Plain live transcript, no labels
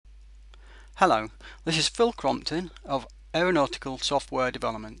Hello, this is Phil Crompton of Aeronautical Software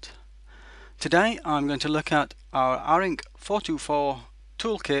Development. Today I'm going to look at our Arinc424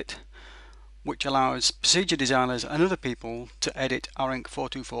 ToolKit, which allows procedure designers and other people to edit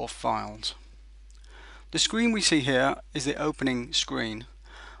Arinc424 files. The screen we see here is the opening screen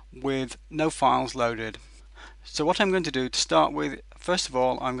with no files loaded. So what I'm going to do to start with, first of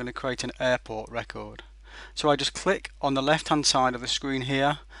all, I'm going to create an airport record. So I just click on the left hand side of the screen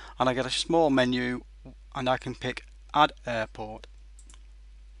here and I get a small menu and I can pick Add Airport.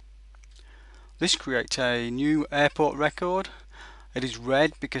 This creates a new airport record. It is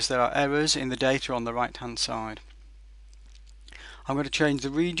red because there are errors in the data on the right hand side. I'm going to change the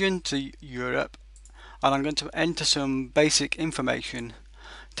region to Europe and I'm going to enter some basic information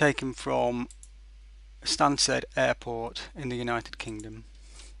taken from Stansted Airport in the United Kingdom.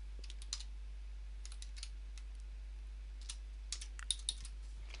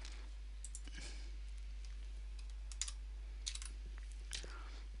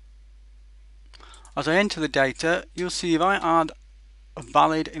 As I enter the data, you'll see if I add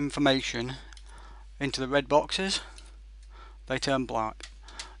valid information into the red boxes, they turn black.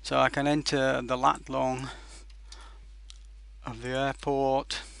 So I can enter the lat long of the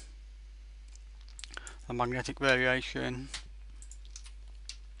airport, the magnetic variation.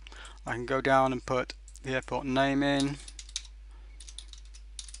 I can go down and put the airport name in,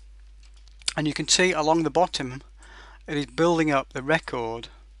 and you can see along the bottom it is building up the record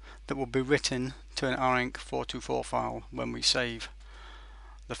that will be written to an Arinc424 file when we save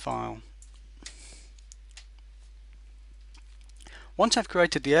the file. Once I've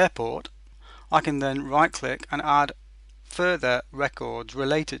created the airport, I can then right click and add further records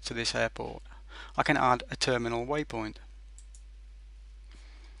related to this airport. I can add a terminal waypoint.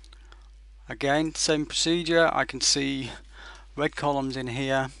 Again, same procedure. I can see red columns in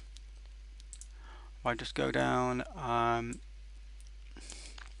here. If I just go down,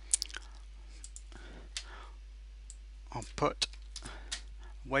 I'll put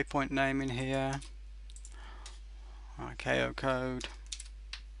waypoint name in here, KO code,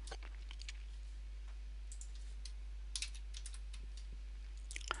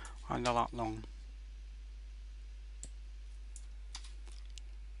 and a lat long.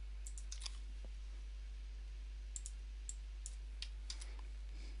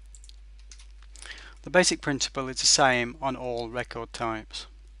 The basic principle is the same on all record types.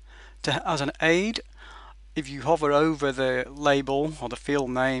 As an aid, if you hover over the label or the field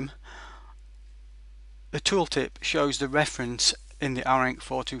name, the tooltip shows the reference in the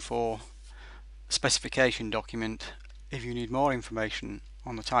Arinc424 specification document if you need more information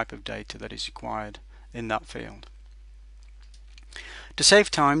on the type of data that is required in that field. To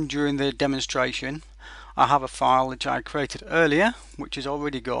save time during the demonstration, I have a file which I created earlier which has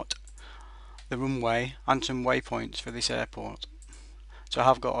already got the runway and some waypoints for this airport. So I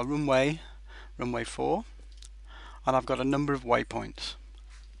have got a runway 4, and I've got a number of waypoints.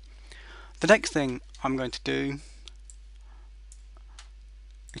 The next thing I'm going to do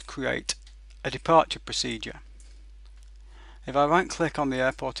is create a departure procedure. If I right click on the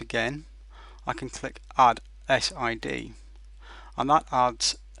airport again, I can click Add SID, and that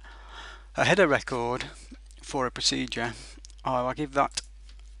adds a header record for a procedure. I'll give that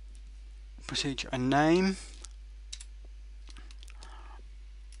procedure a name.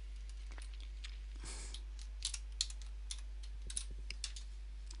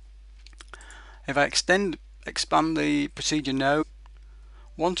 If I expand the procedure node,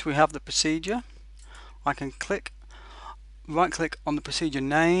 once we have the procedure, I can right click on the procedure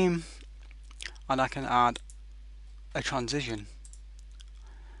name and I can add a transition.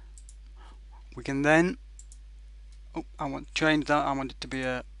 We can then, I want to change that, I want it to be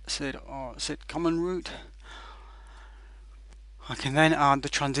a SID or SID common route. I can then add the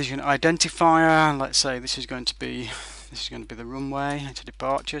transition identifier, and let's say this is going to be the runway. It's a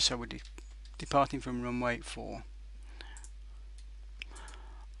departure, so we're departing from runway 4.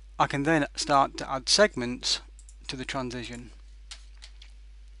 I can then start to add segments to the transition.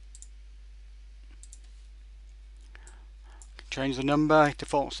 Change the number, it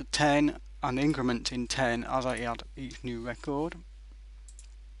defaults to 10 and increments in 10 as I add each new record.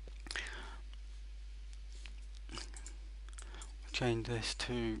 Change this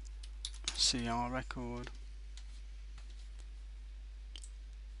to CR record.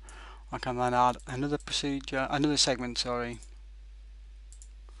 I can then add another segment, sorry.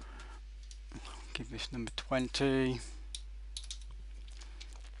 Give this number 20.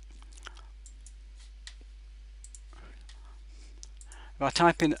 If I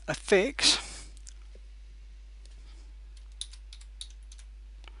type in a fix,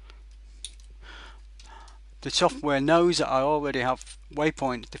 The software knows that I already have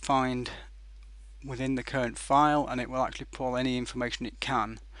waypoints defined within the current file, and it will actually pull any information it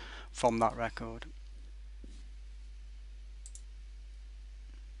can from that record.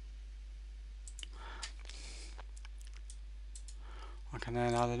 I can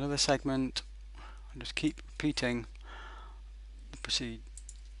then add another segment and just keep repeating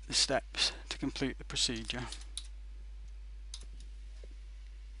the steps to complete the procedure.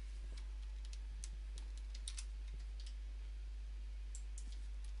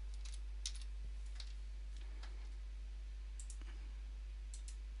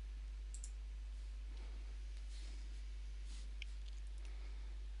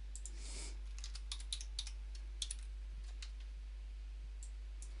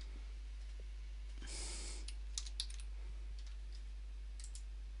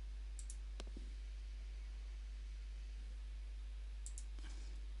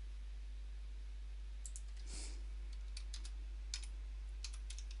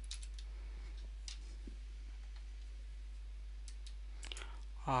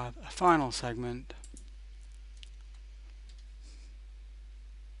 A final segment.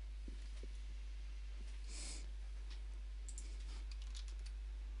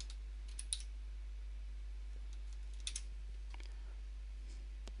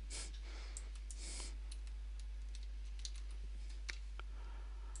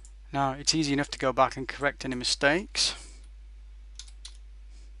 Now it's easy enough to go back and correct any mistakes.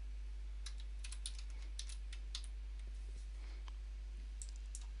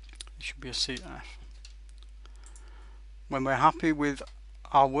 It should be a CF. When we're happy with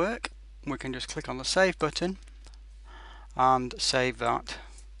our work, we can just click on the Save button and save that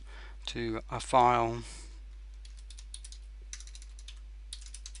to a file.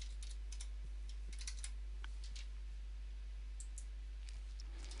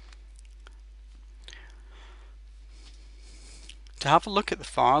 To have a look at the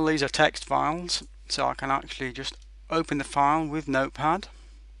file, these are text files, so I can actually just open the file with Notepad.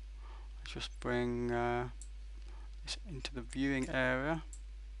 Let's just bring this into the viewing area.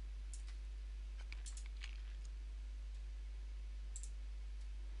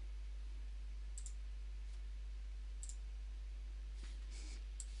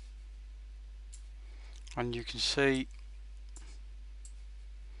 And you can see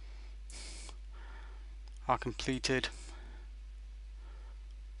our completed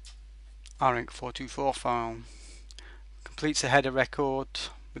Arinc424 file. Completes a header record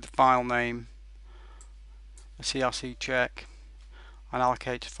with the file name, a CRC check, and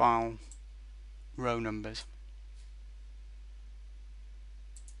allocates file row numbers.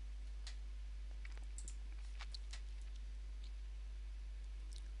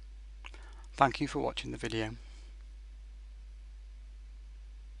 Thank you for watching the video.